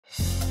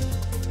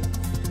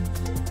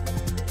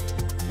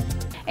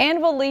And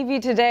we'll leave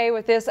you today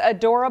with this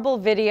adorable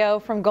video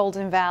from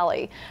Golden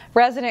Valley.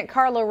 Resident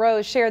Karla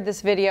Rose shared this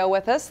video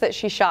with us that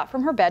she shot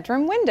from her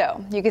bedroom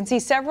window. You can see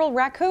several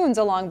raccoons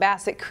along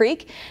Bassett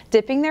Creek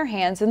dipping their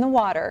hands in the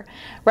water.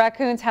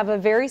 Raccoons have a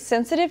very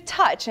sensitive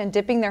touch, and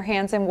dipping their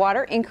hands in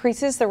water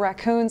increases the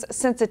raccoons'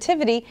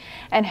 sensitivity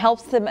and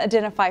helps them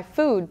identify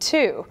food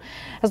too.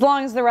 As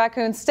long as the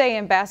raccoons stay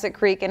in Bassett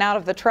Creek and out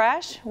of the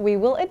trash, we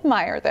will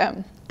admire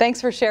them. Thanks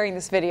for sharing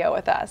this video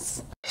with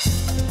us.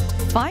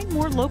 Find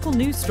more local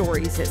news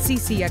stories at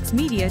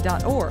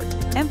ccxmedia.org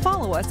and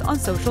follow us on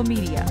social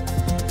media.